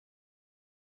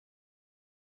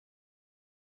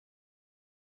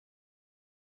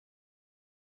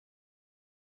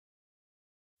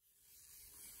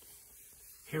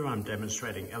Here I'm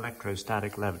demonstrating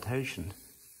electrostatic levitation.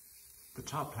 The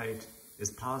top plate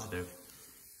is positive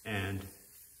and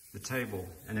the table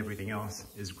and everything else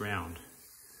is ground.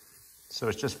 So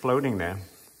it's just floating there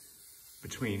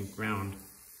between ground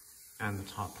and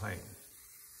the top plate.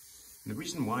 And the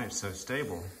reason why it's so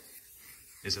stable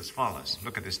is as follows.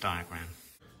 Look at this diagram.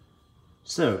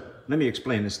 So let me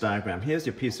explain this diagram. Here's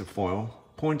your piece of foil,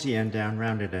 pointy end down,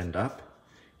 rounded end up.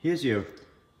 Here's your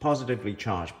positively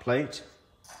charged plate.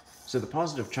 So the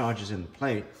positive charges in the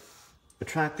plate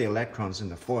attract the electrons in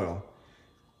the foil,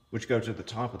 which go to the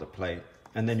top of the plate,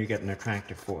 and then you get an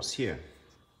attractive force here.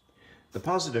 The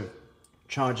positive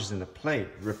charges in the plate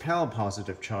repel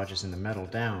positive charges in the metal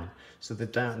down, so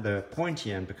the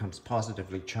pointy end becomes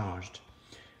positively charged.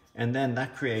 And then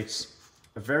that creates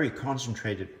a very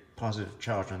concentrated positive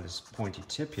charge on this pointy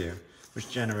tip here, which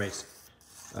generates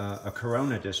a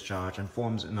corona discharge and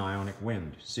forms an ionic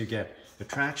wind. So you get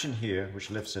attraction here,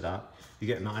 which lifts it up. You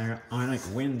get an ionic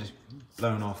wind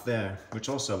blown off there, which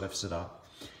also lifts it up.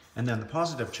 And then the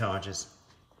positive charges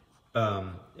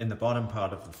in the bottom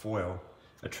part of the foil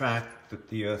attract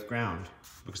the earth ground,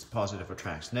 because the positive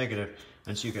attracts negative,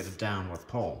 and so you get a downward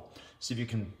pull. So if you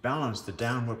can balance the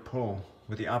downward pull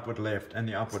with the upward lift and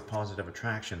the upward positive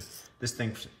attraction, this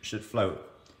thing should float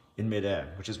in midair,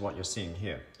 which is what you're seeing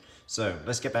here. So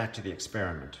let's get back to the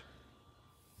experiment.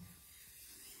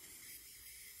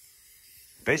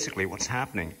 Basically what's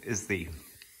happening is the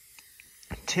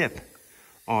tip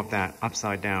of that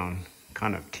upside down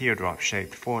kind of teardrop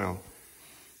shaped foil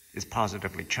is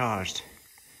positively charged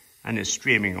and is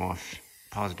streaming off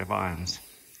positive ions,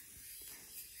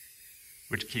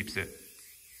 which keeps it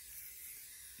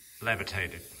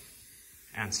levitated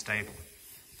and stable.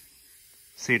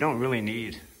 So you don't really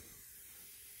need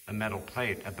a metal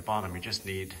plate at the bottom, you just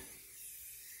need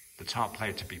the top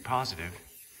plate to be positive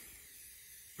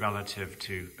relative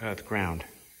to earth ground.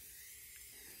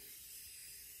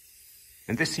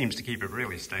 And this seems to keep it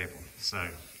really stable. So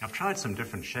I've tried some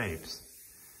different shapes.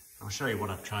 I'll show you what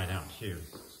I've tried out here.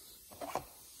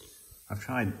 I've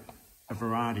tried a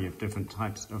variety of different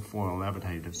types of foil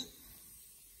levitators,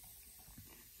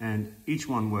 and each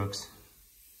one works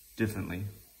differently.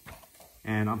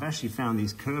 And I've actually found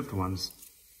these curved ones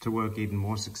to work even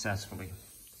more successfully.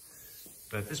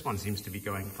 But this one seems to be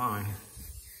going fine.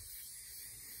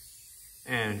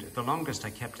 And the longest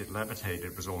I kept it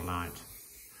levitated was all night.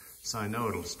 So I know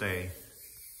it'll stay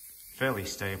fairly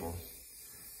stable.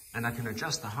 And I can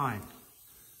adjust the height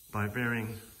by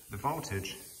varying the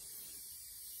voltage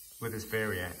with this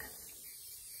variac.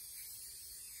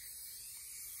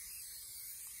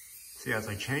 See, as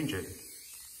I change it,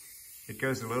 it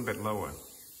goes a little bit lower.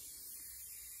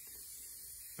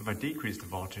 If I decrease the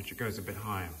voltage, it goes a bit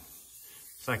higher.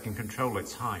 So I can control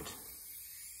its height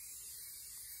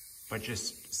by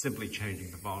just simply changing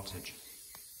the voltage.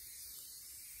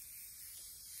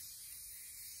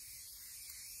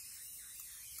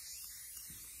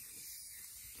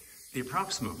 The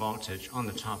approximate voltage on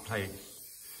the top plate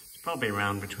is probably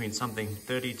around between something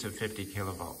 30 to 50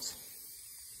 kilovolts,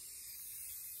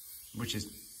 which is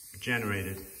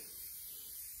generated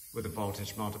with a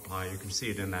voltage multiplier. You can see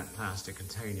it in that plastic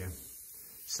container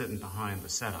sitting behind the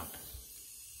setup.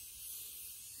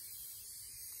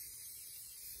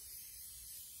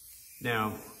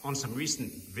 Now, on some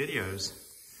recent videos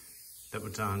that were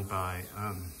done by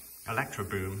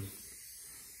Electroboom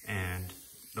and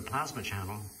the plasma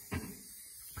channel,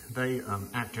 they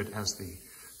acted as the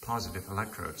positive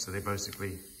electrode. So they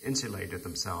basically insulated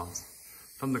themselves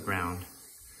from the ground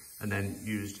and then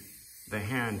used their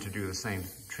hand to do the same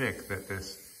trick that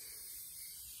this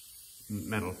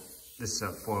metal, this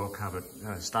foil covered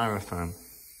styrofoam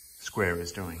square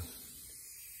is doing.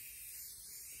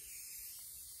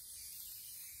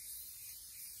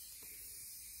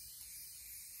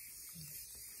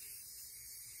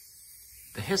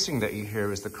 The hissing that you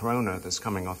hear is the corona that's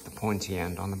coming off the pointy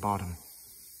end on the bottom.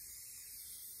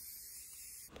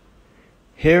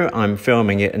 Here I'm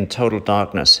filming it in total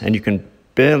darkness, and you can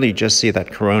barely just see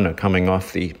that corona coming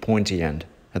off the pointy end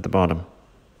at the bottom.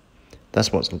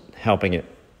 That's what's helping it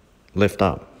lift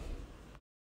up.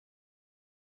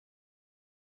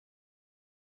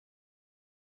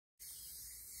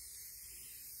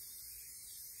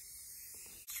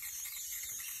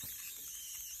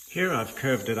 Here I've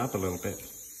curved it up a little bit,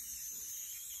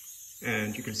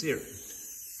 and you can see it.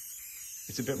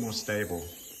 It's a bit more stable.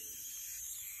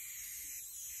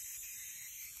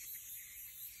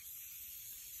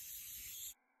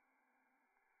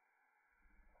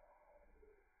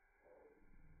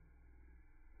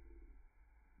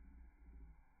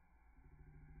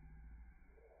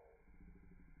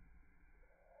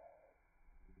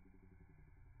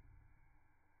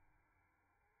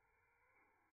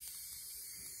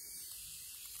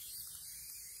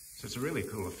 So it's a really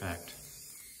cool effect.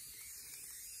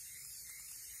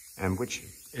 And which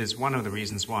is one of the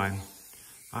reasons why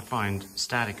I find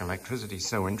static electricity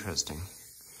so interesting,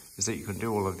 is that you can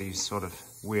do all of these sort of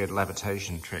weird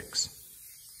levitation tricks.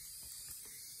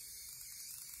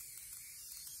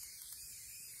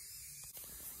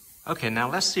 Okay,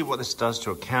 now let's see what this does to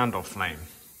a candle flame.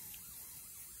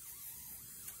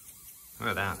 Look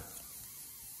at that.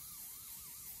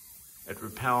 It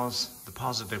repels the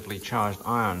positively charged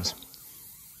ions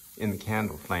in the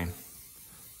candle flame.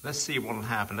 Let's see what will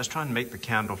happen. Let's try and make the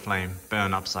candle flame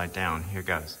burn upside down. Here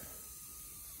goes.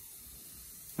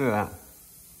 Look at that.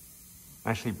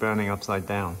 Actually burning upside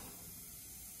down.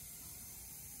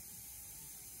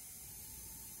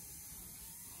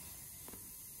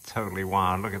 Totally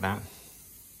wild. Look at that.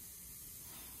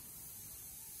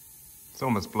 It's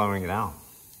almost blowing it out.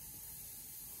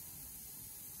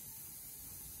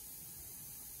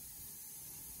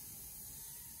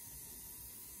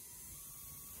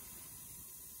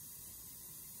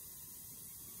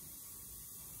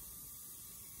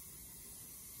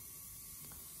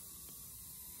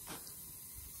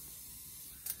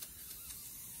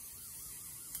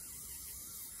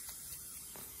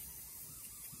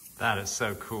 That is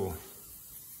so cool.